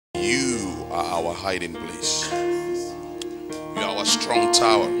are our hiding place. You are our strong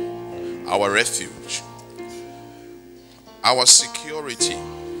tower, our refuge, our security,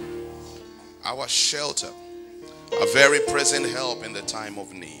 our shelter, a very present help in the time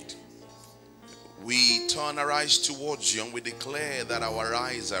of need. We turn our eyes towards you and we declare that our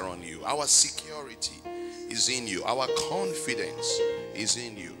eyes are on you. Our security is in you. Our confidence is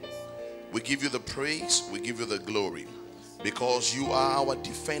in you. We give you the praise, we give you the glory, because you are our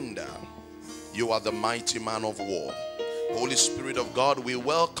defender. You are the mighty man of war. Holy Spirit of God, we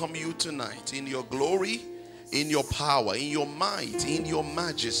welcome you tonight in your glory, in your power, in your might, in your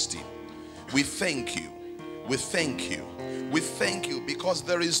majesty. We thank you. We thank you. We thank you because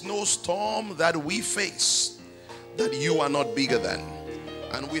there is no storm that we face that you are not bigger than.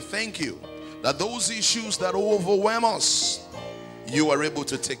 And we thank you that those issues that overwhelm us, you are able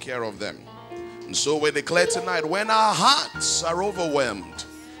to take care of them. And so we declare tonight, when our hearts are overwhelmed,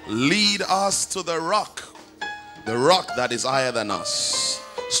 lead us to the rock that is higher than us.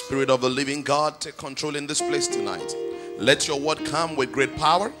 Spirit of the living God, take control in this place tonight. Let your word come with great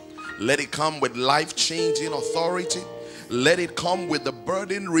power. Let it come with life-changing authority. Let it come with the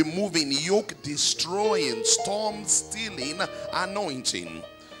burden removing, yoke destroying, storm stealing anointing.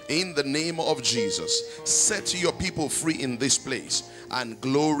 In the name of Jesus, set your people free in this place and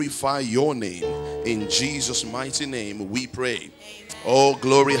glorify your name. In Jesus' mighty name we pray. Oh,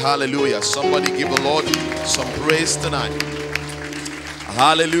 glory, hallelujah. Somebody give the Lord some praise tonight.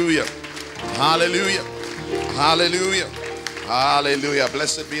 Hallelujah. Hallelujah. Hallelujah. Hallelujah.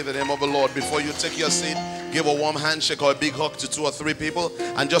 Blessed be the name of the Lord. Before you take your seat, give a warm handshake or a big hug to 2 or 3 people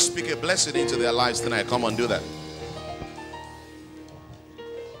and just speak a blessing into their lives tonight. Come on, do that.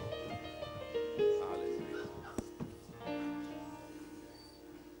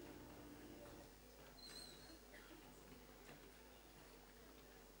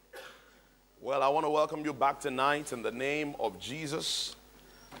 Well, I want to welcome you back tonight in the name of Jesus.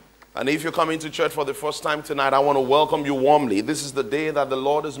 And if you're coming to church for the first time tonight, I want to welcome you warmly. This is the day that the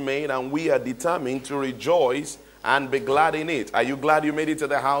Lord has made, and we are determined to rejoice and be glad in it. Are you glad you made it to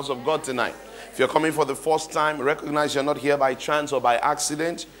the house of God tonight? If you're coming for the first time, recognize you're not here by chance or by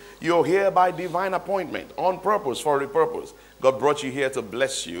accident. You're here by divine appointment, on purpose, for a purpose. God brought you here to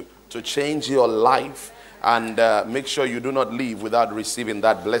bless you, to change your life, and make sure you do not leave without receiving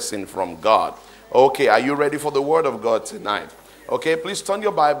that blessing from God. Okay, are you ready for the word of God tonight? Okay, please turn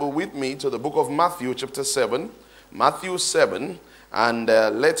your Bible with me to the book of Matthew chapter 7. Matthew 7, and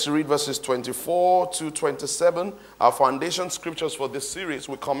let's read verses 24 to 27. Our foundation scriptures for this series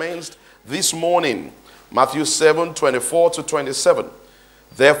we commenced this morning. Matthew 7, 24 to 27.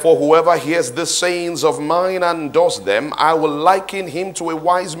 Therefore, whoever hears the sayings of mine and does them, I will liken him to a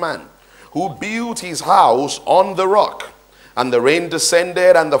wise man who built his house on the rock. And the rain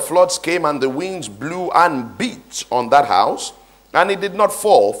descended, and the floods came, and the winds blew and beat on that house. And it did not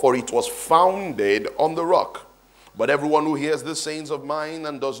fall, for it was founded on the rock. But everyone who hears the sayings of mine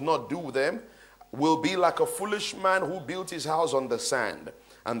and does not do them will be like a foolish man who built his house on the sand.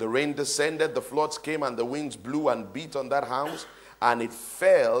 And the rain descended, the floods came, and the winds blew and beat on that house. And it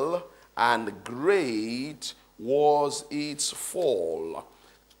fell, and great was its fall.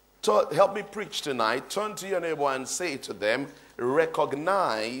 Help me preach tonight. Turn to your neighbor and say to them,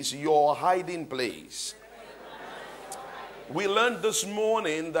 recognize your hiding place. We learned this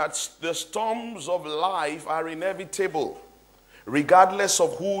morning that the storms of life are inevitable. Regardless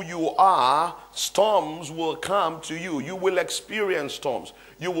of who you are, storms will come to you. You will experience storms.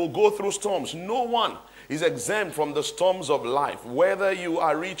 You will go through storms. No one is exempt from the storms of life. Whether you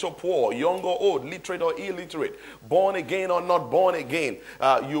are rich or poor, young or old, literate or illiterate, born again or not born again,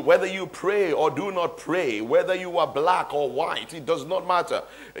 whether you pray or do not pray, whether you are black or white, it does not matter.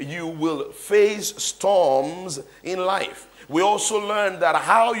 You will face storms in life. We also learned that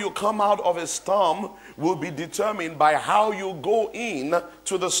how you come out of a storm will be determined by how you go in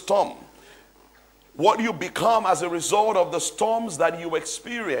to the storm. What you become as a result of the storms that you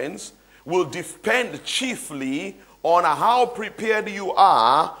experience will depend chiefly on how prepared you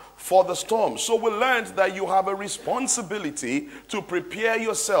are for the storm. So we learned that you have a responsibility to prepare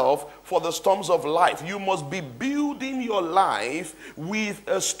yourself for the storms of life. You must be building your life with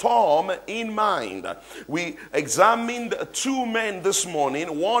a storm in mind. We examined 2 men this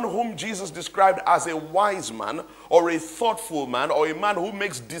morning, one whom Jesus described as a wise man or a thoughtful man or a man who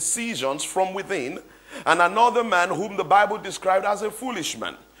makes decisions from within, and another man whom the Bible described as a foolish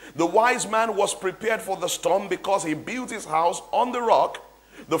man. The wise man was prepared for the storm because he built his house on the rock.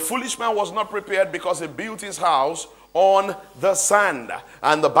 The foolish man was not prepared because he built his house on the sand.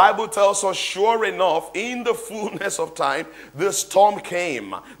 And the Bible tells us, sure enough, in the fullness of time, the storm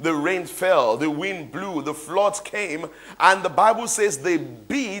came, the rain fell, the wind blew, the floods came, and the Bible says they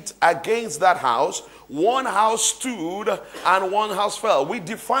beat against that house. One house stood and one house fell. We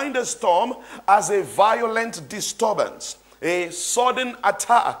define a storm as a violent disturbance, a sudden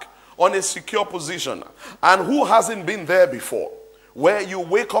attack on a secure position. And who hasn't been there before? Where you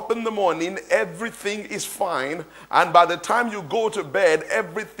wake up in the morning, everything is fine, and by the time you go to bed,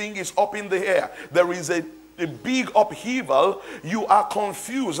 everything is up in the air. There is a big upheaval. You are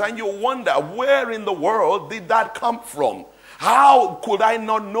confused and you wonder, where in the world did that come from? How could I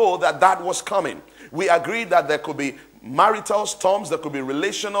not know that that was coming? We agreed that there could be marital storms, there could be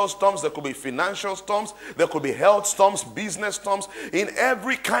relational storms, there could be financial storms, there could be health storms, business storms. In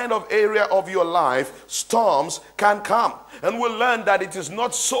every kind of area of your life, storms can come. And we'll learn that it is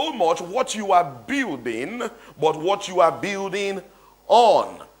not so much what you are building, but what you are building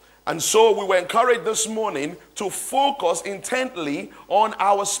on. And so we were encouraged this morning to focus intently on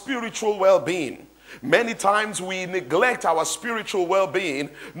our spiritual well-being. Many times we neglect our spiritual well-being,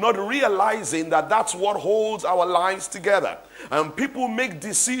 not realizing that that's what holds our lives together. And people make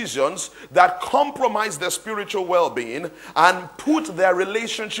decisions that compromise their spiritual well-being and put their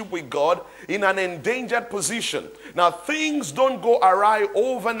relationship with God in an endangered position. Now, things don't go awry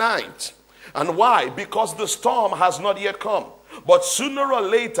overnight. And why? Because the storm has not yet come. But sooner or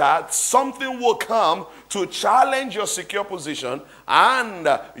later, something will come to challenge your secure position and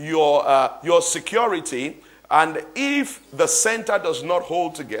your security. And if the center does not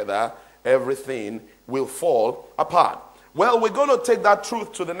hold together, everything will fall apart. Well, we're going to take that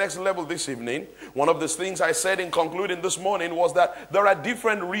truth to the next level this evening. One of the things I said in concluding this morning was that there are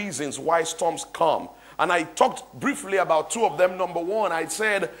different reasons why storms come. And I talked briefly about two of them. Number one, I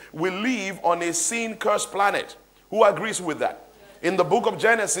said we live on a sin-cursed planet. Who agrees with that? In the book of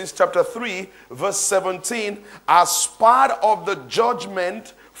Genesis, chapter 3, verse 17, as part of the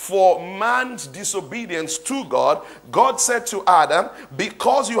judgment for man's disobedience to God, God said to Adam,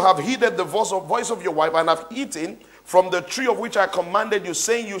 because you have heeded the voice of your wife and have eaten from the tree of which I commanded you,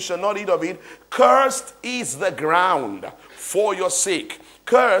 saying you shall not eat of it, cursed is the ground for your sake.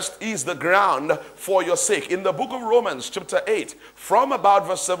 Cursed is the ground for your sake. In the book of Romans, chapter 8, from about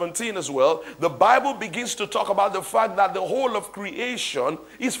verse 17 as well, the Bible begins to talk about the fact that the whole of creation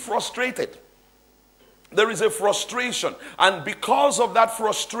is frustrated. There is a frustration. And because of that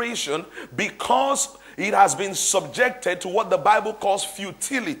frustration, because it has been subjected to what the Bible calls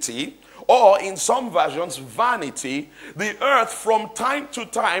futility, or in some versions, vanity, the earth from time to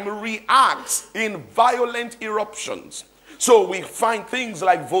time reacts in violent eruptions. So we find things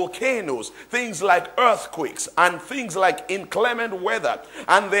like volcanoes, things like earthquakes, and things like inclement weather.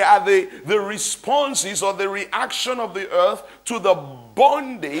 And they are the responses or the reaction of the earth to the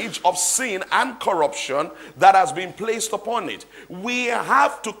bondage of sin and corruption that has been placed upon it. We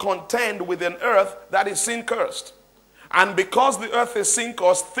have to contend with an earth that is sin-cursed. And because the earth is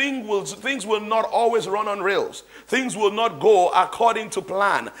sin-cursed, things will not always run on rails. Things will not go according to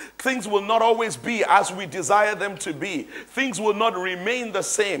plan. Things will not always be as we desire them to be. Things will not remain the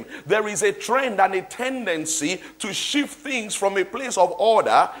same. There is a trend and a tendency to shift things from a place of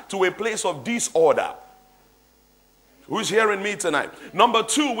order to a place of disorder. Who's hearing me tonight? Number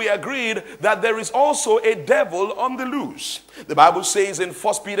two, we agreed that there is also a devil on the loose. The Bible says in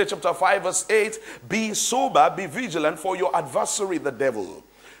 1 Peter chapter 5 verse 8, be sober, be vigilant, for your adversary the devil.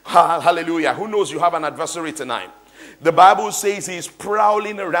 Hallelujah. Who knows you have an adversary tonight? The Bible says he's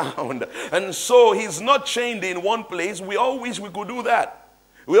prowling around. And so he's not chained in one place. We all wish we could do that.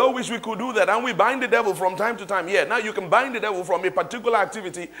 We all wish we could do that, and we bind the devil from time to time. Yeah, now you can bind the devil from a particular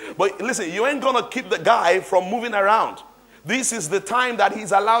activity, but listen, you ain't gonna keep the guy from moving around. This is the time that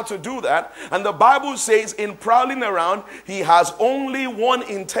he's allowed to do that. And the Bible says in prowling around, he has only one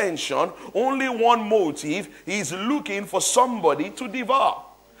intention, only one motive. He's looking for somebody to devour.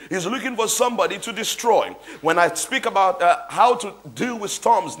 He's looking for somebody to destroy. When I speak about how to deal with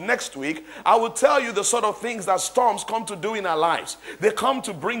storms next week, I will tell you the sort of things that storms come to do in our lives. They come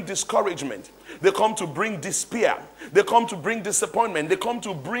to bring discouragement. They come to bring despair. They come to bring disappointment. They come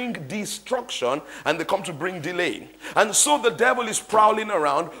to bring destruction. And they come to bring delay. And so the devil is prowling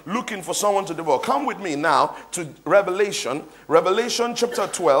around looking for someone to devour. Come with me now to Revelation. Revelation chapter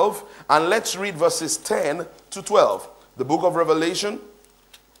 12. And let's read verses 10 to 12. The book of Revelation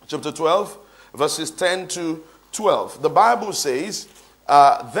chapter 12, verses 10 to 12. The Bible says,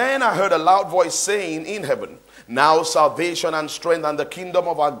 then I heard a loud voice saying in heaven, Now salvation and strength and the kingdom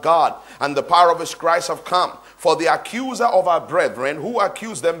of our God and the power of his Christ have come. For the accuser of our brethren, who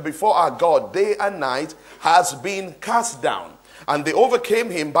accused them before our God day and night, has been cast down. And they overcame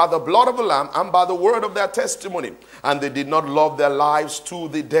him by the blood of the Lamb and by the word of their testimony. And they did not love their lives to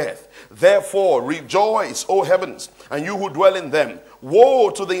the death. Therefore rejoice, O heavens, and you who dwell in them.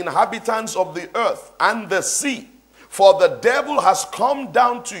 Woe to the inhabitants of the earth and the sea. For the devil has come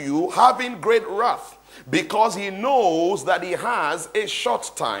down to you, having great wrath, because he knows that he has a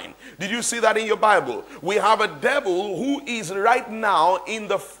short time. Did you see that in your Bible? We have a devil who is right now in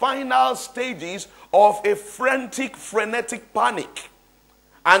the final stages of a frenetic panic.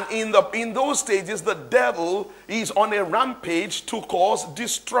 And in those stages, the devil is on a rampage to cause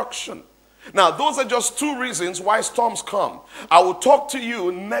destruction. Now, those are just two reasons why storms come. I will talk to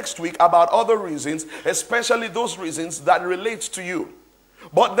you next week about other reasons, especially those reasons that relate to you.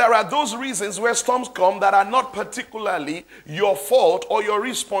 But there are those reasons where storms come that are not particularly your fault or your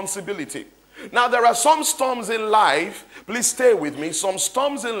responsibility. Now, there are some storms in life, please stay with me, some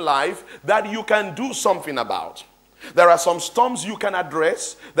storms in life that you can do something about. There are some storms you can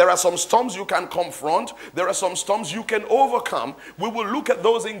address. There are some storms you can confront. There are some storms you can overcome. We will look at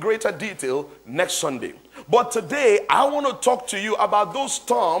those in greater detail next Sunday. But today, I want to talk to you about those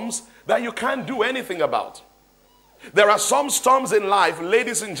storms that you can't do anything about. There are some storms in life,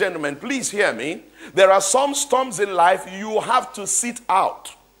 ladies and gentlemen, please hear me. There are some storms in life you have to sit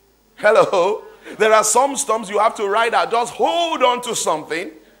out. Hello? There are some storms you have to ride out. Just hold on to something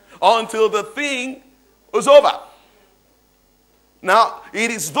until the thing is over. Now,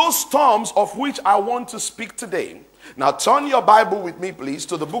 it is those storms of which I want to speak today. Now, turn your Bible with me, please,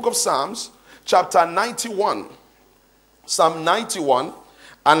 to the book of Psalms, chapter 91. Psalm 91,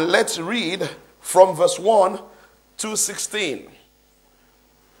 and let's read from verse 1 to 16.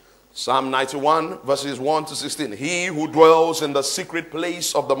 Psalm 91, verses 1 to 16. He who dwells in the secret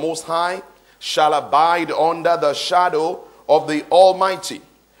place of the Most High shall abide under the shadow of the Almighty.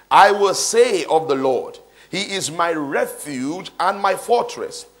 I will say of the Lord, he is my refuge and my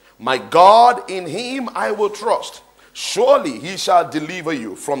fortress. My God, in him I will trust. Surely he shall deliver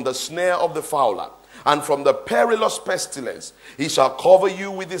you from the snare of the fowler and from the perilous pestilence. He shall cover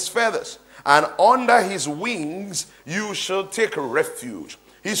you with his feathers, and under his wings you shall take refuge.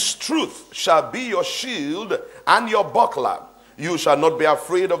 His truth shall be your shield and your buckler. You shall not be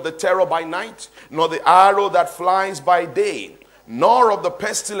afraid of the terror by night, nor the arrow that flies by day, nor of the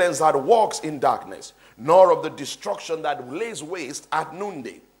pestilence that walks in darkness, nor of the destruction that lays waste at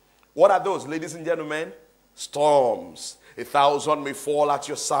noonday. What are those, ladies and gentlemen? Storms. 1,000 may fall at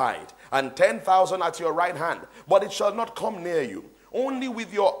your side, and 10,000 at your right hand, but it shall not come near you. Only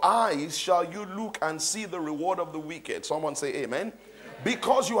with your eyes shall you look and see the reward of the wicked. Someone say amen.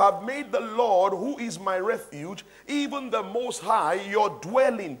 Because you have made the Lord, who is my refuge, even the Most High, your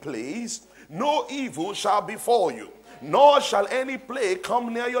dwelling place, no evil shall befall you, nor shall any plague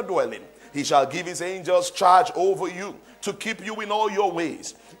come near your dwelling. He shall give his angels charge over you to keep you in all your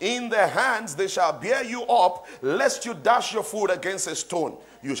ways. In their hands they shall bear you up, lest you dash your foot against a stone.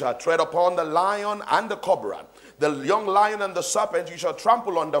 You shall tread upon the lion and the cobra, the young lion and the serpent you shall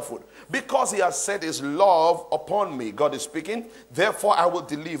trample underfoot. Because he has set his love upon me, God is speaking, therefore I will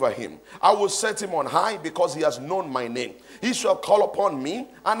deliver him. I will set him on high because he has known my name. He shall call upon me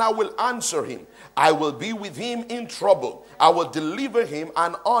and I will answer him. I will be with him in trouble. I will deliver him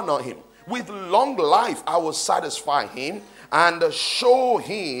and honor him. With long life I will satisfy him and show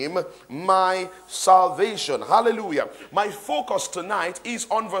him my salvation. Hallelujah. My focus tonight is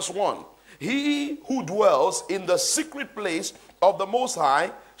on verse 1. He who dwells in the secret place of the Most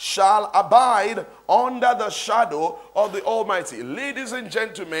High shall abide under the shadow of the Almighty. Ladies and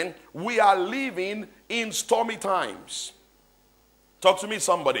gentlemen, we are living in stormy times. Talk to me,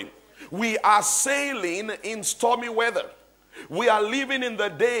 somebody. We are sailing in stormy weather. We are living in the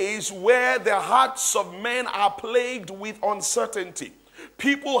days where the hearts of men are plagued with uncertainty.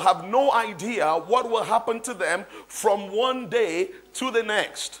 People have no idea what will happen to them from one day to the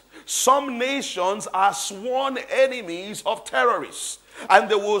next. Some nations are sworn enemies of terrorists, and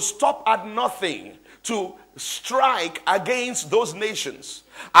they will stop at nothing to strike against those nations.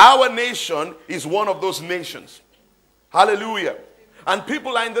 Our nation is one of those nations. Hallelujah. And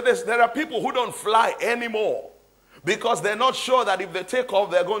people are in the days, there are people who don't fly anymore because they're not sure that if they take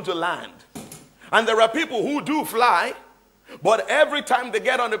off, they're going to land. And there are people who do fly, but every time they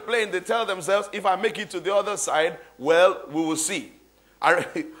get on a plane, they tell themselves, if I make it to the other side, well, we will see.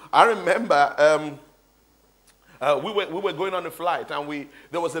 I remember we were going on a flight, and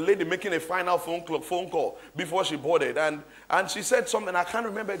there was a lady making a final phone call before she boarded, and she said something. I can't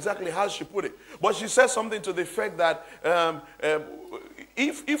remember exactly how she put it, but she said something to the effect that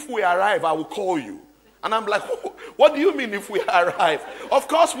if we arrive, I will call you. And I'm like, what do you mean if we arrive? Of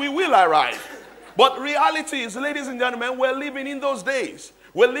course we will arrive. But reality is, ladies and gentlemen, we're living in those days.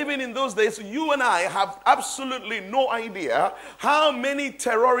 We're living in those days. You and I have absolutely no idea how many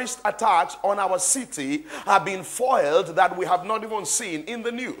terrorist attacks on our city have been foiled that we have not even seen in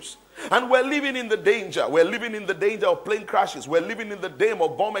the news. And we're living in the danger. We're living in the danger of plane crashes. We're living in the day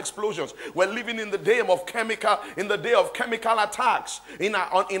of bomb explosions. We're living in the day of chemical attacks in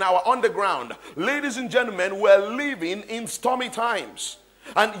our underground. Ladies and gentlemen, we're living in stormy times.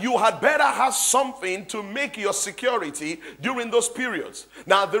 And you had better have something to make your security during those periods.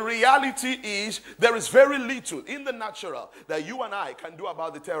 Now, the reality is there is very little in the natural that you and I can do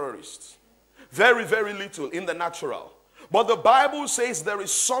about the terrorists. Very, very little in the natural. But the Bible says there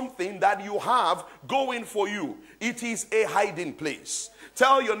is something that you have going for you. It is a hiding place.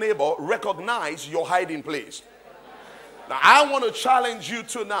 Tell your neighbor, recognize your hiding place. Now, I want to challenge you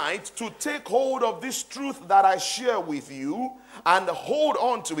tonight to take hold of this truth that I share with you and hold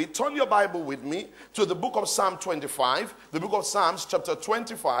on to it. Turn your Bible with me to the book of Psalm 25, the book of Psalms chapter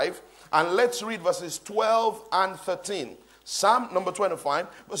 25, and let's read verses 12 and 13. Psalm number 25,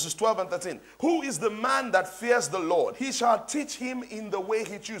 verses 12 and 13. Who is the man that fears the Lord? He shall teach him in the way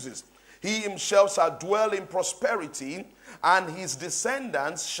he chooses. He himself shall dwell in prosperity, and his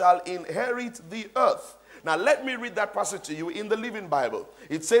descendants shall inherit the earth. Now let me read that passage to you in the Living Bible.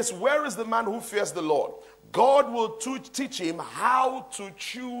 It says, where is the man who fears the Lord? God will teach him how to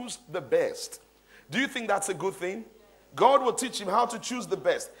choose the best. Do you think that's a good thing? God will teach him how to choose the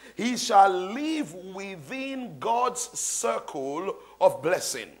best. He shall live within God's circle of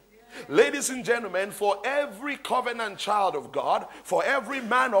blessing. Ladies and gentlemen, for every covenant child of God, for every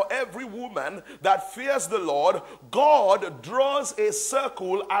man or every woman that fears the Lord, God draws a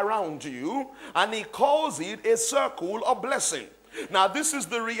circle around you, and he calls it a circle of blessing. Now, this is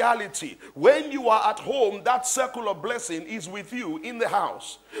the reality. When you are at home, that circle of blessing is with you in the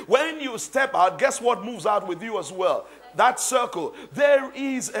house. When you step out, guess what moves out with you as well? That circle. There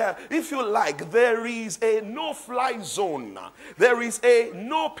is if you like, there is a no-fly zone. There is a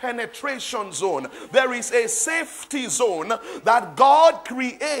no penetration zone. There is a safety zone that God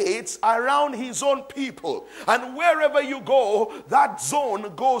creates around his own people. And wherever you go, that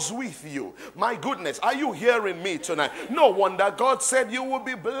zone goes with you. My goodness, are you hearing me tonight? No wonder God said you will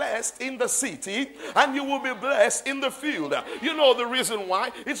be blessed in the city and you will be blessed in the field. You know the reason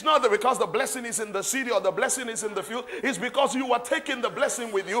why? It's not that because the blessing is in the city or the blessing is in the field. It's because you are taking the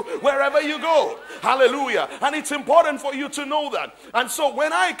blessing with you wherever you go. Hallelujah. And it's important for you to know that. And so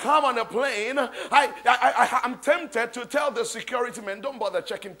when I come on a plane, I'm tempted to tell the security men, don't bother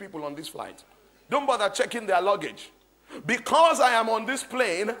checking people on this flight. Don't bother checking their luggage. Because I am on this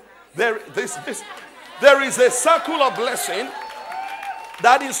plane, there is a circle of blessing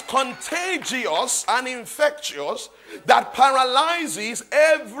that is contagious and infectious, that paralyzes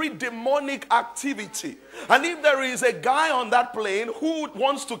every demonic activity. And if there is a guy on that plane who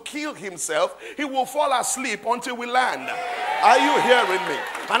wants to kill himself, he will fall asleep until we land. Are you hearing me?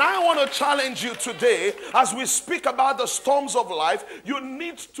 And I want to challenge you today, as we speak about the storms of life, you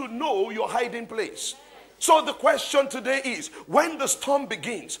need to know your hiding place. So the question today is, when the storm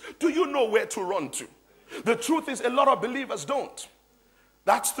begins, do you know where to run to? The truth is, a lot of believers don't.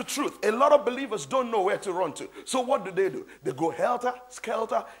 That's the truth. A lot of believers don't know where to run to. So what do? They go helter,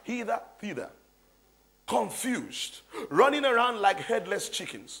 skelter, hither, thither. Confused. Running around like headless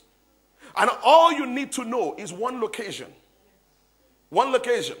chickens. And all you need to know is one location. One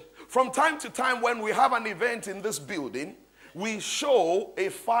location. From time to time when we have an event in this building, we show a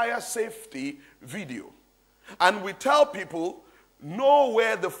fire safety video. And we tell people, know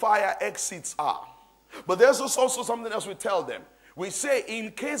where the fire exits are. But there's also something else we tell them. We say,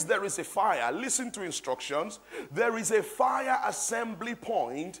 in case there is a fire, listen to instructions. There is a fire assembly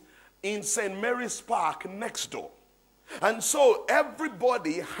point in St. Mary's Park next door. And so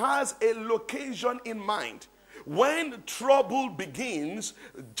everybody has a location in mind. When trouble begins,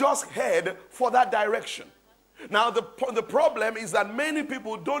 just head for that direction. Now, the problem is that many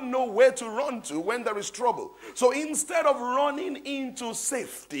people don't know where to run to when there is trouble. So instead of running into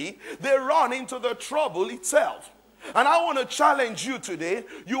safety, they run into the trouble itself. And I want to challenge you today.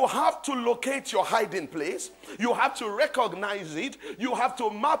 You have to locate your hiding place. You have to recognize it. You have to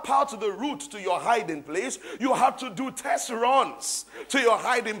map out the route to your hiding place. You have to do test runs to your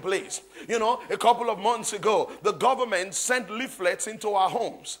hiding place. You know, a couple of months ago, the government sent leaflets into our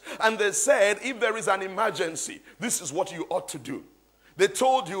homes. And they said, if there is an emergency, this is what you ought to do. They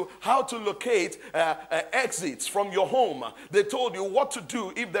told you how to locate exits from your home. They told you what to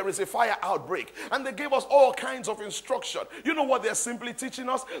do if there is a fire outbreak. And they gave us all kinds of instruction. You know what they're simply teaching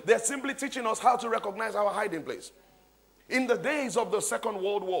us? They're simply teaching us how to recognize our hiding place. In the days of the Second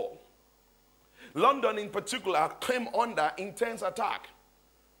World War, London in particular came under intense attack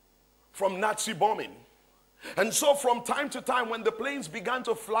from Nazi bombing. And so from time to time, when the planes began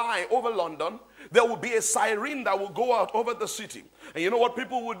to fly over London, there would be a siren that would go out over the city. And you know what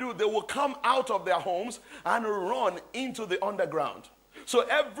people would do? They would come out of their homes and run into the underground. So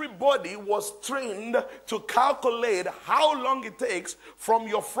everybody was trained to calculate how long it takes from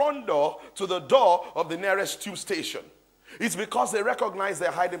your front door to the door of the nearest tube station. It's because they recognize their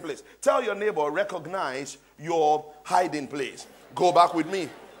hiding place. Tell your neighbor, recognize your hiding place. Go back with me.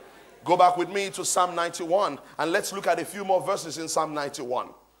 Go back with me to Psalm 91, and let's look at a few more verses in Psalm 91.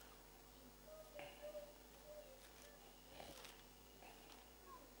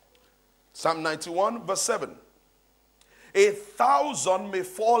 Psalm 91, verse 7. 1,000 may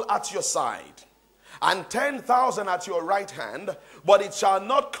fall at your side, and 10,000 at your right hand, but it shall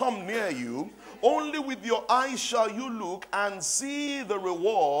not come near you. Only with your eyes shall you look and see the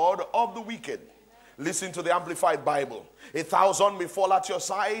reward of the wicked. Listen to the Amplified Bible. 1,000 may fall at your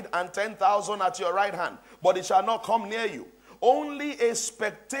side and 10,000 at your right hand, but it shall not come near you. Only a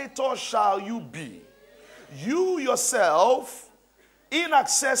spectator shall you be. You yourself,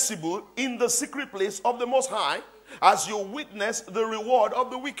 inaccessible in the secret place of the Most High, as you witness the reward of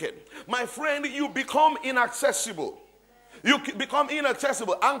the wicked. My friend, you become inaccessible. You become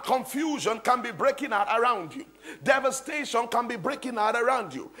inaccessible, and confusion can be breaking out around you. Devastation can be breaking out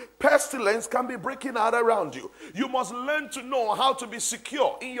around you. Pestilence can be breaking out around you. You must learn to know how to be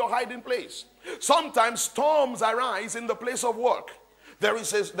secure in your hiding place. Sometimes storms arise in the place of work. There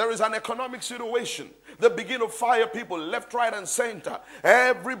is an economic situation. They begin to fire people left, right, and center.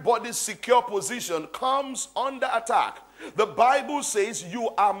 Everybody's secure position comes under attack. The Bible says you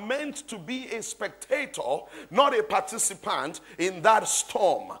are meant to be a spectator, not a participant in that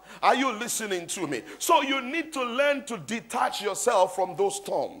storm. Are you listening to me? So you need to learn to detach yourself from those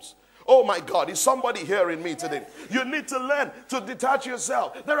storms. Oh my God, is somebody hearing me today? You need to learn to detach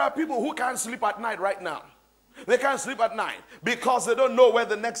yourself. There are people who can't sleep at night right now. They can't sleep at night because they don't know where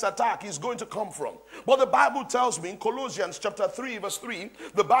the next attack is going to come from. But the Bible tells me in Colossians chapter 3 verse 3,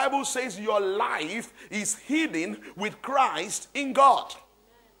 the Bible says your life is hidden with Christ in God.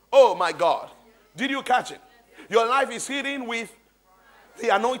 Oh my God. Did you catch it? Your life is hidden with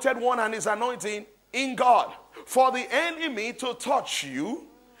the anointed one and his anointing in God. For the enemy to touch you,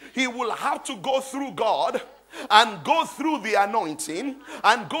 he will have to go through God and go through the anointing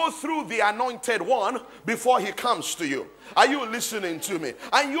and go through the anointed one before he comes to you. Are you listening to me?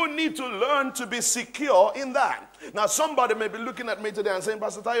 And you need to learn to be secure in that. Now somebody may be looking at me today and saying,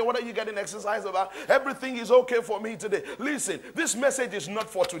 Pastor Tayo, what are you getting exercise about? Everything is okay for me today. Listen, this message is not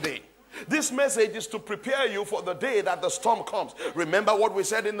for today. This message is to prepare you for the day that the storm comes. Remember what we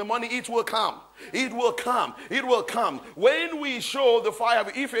said in the morning? It will come. It will come. It will come. When we show the fire,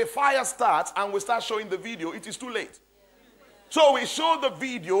 if a fire starts and we start showing the video, it is too late. So we show the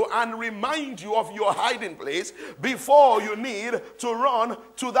video and remind you of your hiding place before you need to run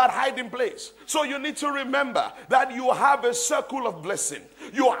to that hiding place. So you need to remember that you have a circle of blessing.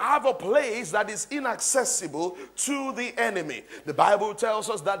 You have a place that is inaccessible to the enemy. The Bible tells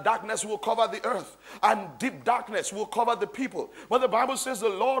us that darkness will cover the earth and deep darkness will cover the people. But the Bible says the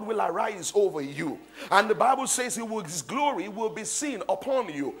Lord will arise over you. And the Bible says his glory will be seen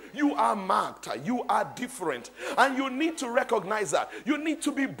upon you. You are marked. You are different. And you need to recognize that. You need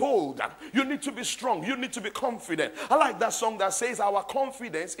to be bold. You need to be strong. You need to be confident. I like that song that says our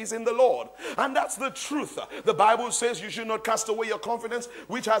confidence is in the Lord. And that's the truth. The Bible says you should not cast away your confidence,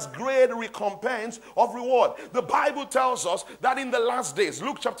 which has great recompense of reward. The Bible tells us that in the last days,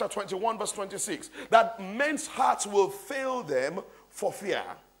 Luke chapter 21 verse 26, that men's hearts will fail them for fear.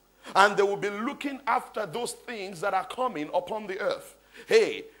 And they will be looking after those things that are coming upon the earth.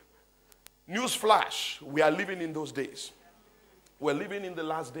 Hey, newsflash, we are living in those days. We're living in the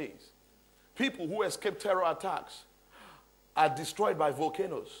last days. People who escape terror attacks are destroyed by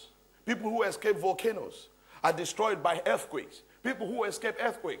volcanoes. People who escape volcanoes are destroyed by earthquakes. People who escape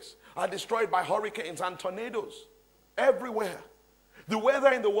earthquakes are destroyed by hurricanes and tornadoes everywhere. The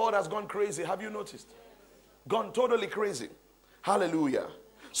weather in the world has gone crazy. Have you noticed? gone totally crazy. Hallelujah.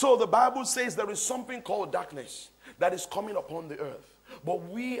 So the Bible says there is something called darkness that is coming upon the earth. But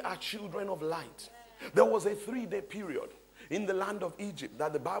we are children of light. There was a 3-day period in the land of Egypt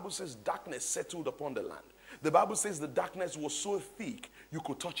that the Bible says darkness settled upon the land. The Bible says the darkness was so thick you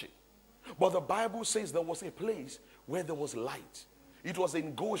could touch it. But the Bible says there was a place where there was light. It was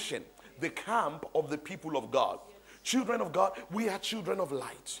in Goshen, the camp of the people of God. Children of God, we are children of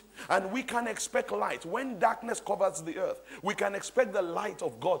light. And we can expect light. When darkness covers the earth, we can expect the light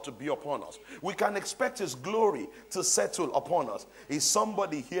of God to be upon us. We can expect His glory to settle upon us. Is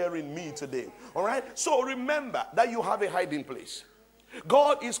somebody hearing me today? All right? So remember that you have a hiding place.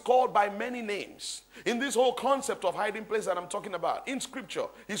 God is called by many names. In this whole concept of hiding place that I'm talking about, in scripture,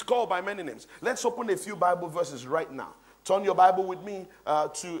 He's called by many names. Let's open a few Bible verses right now. Turn your Bible with me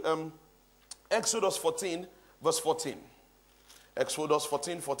to Exodus 14, verse 14. Exodus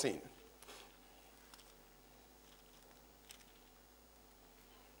 14:14.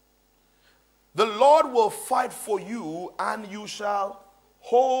 The Lord will fight for you, and you shall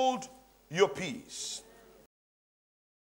hold your peace.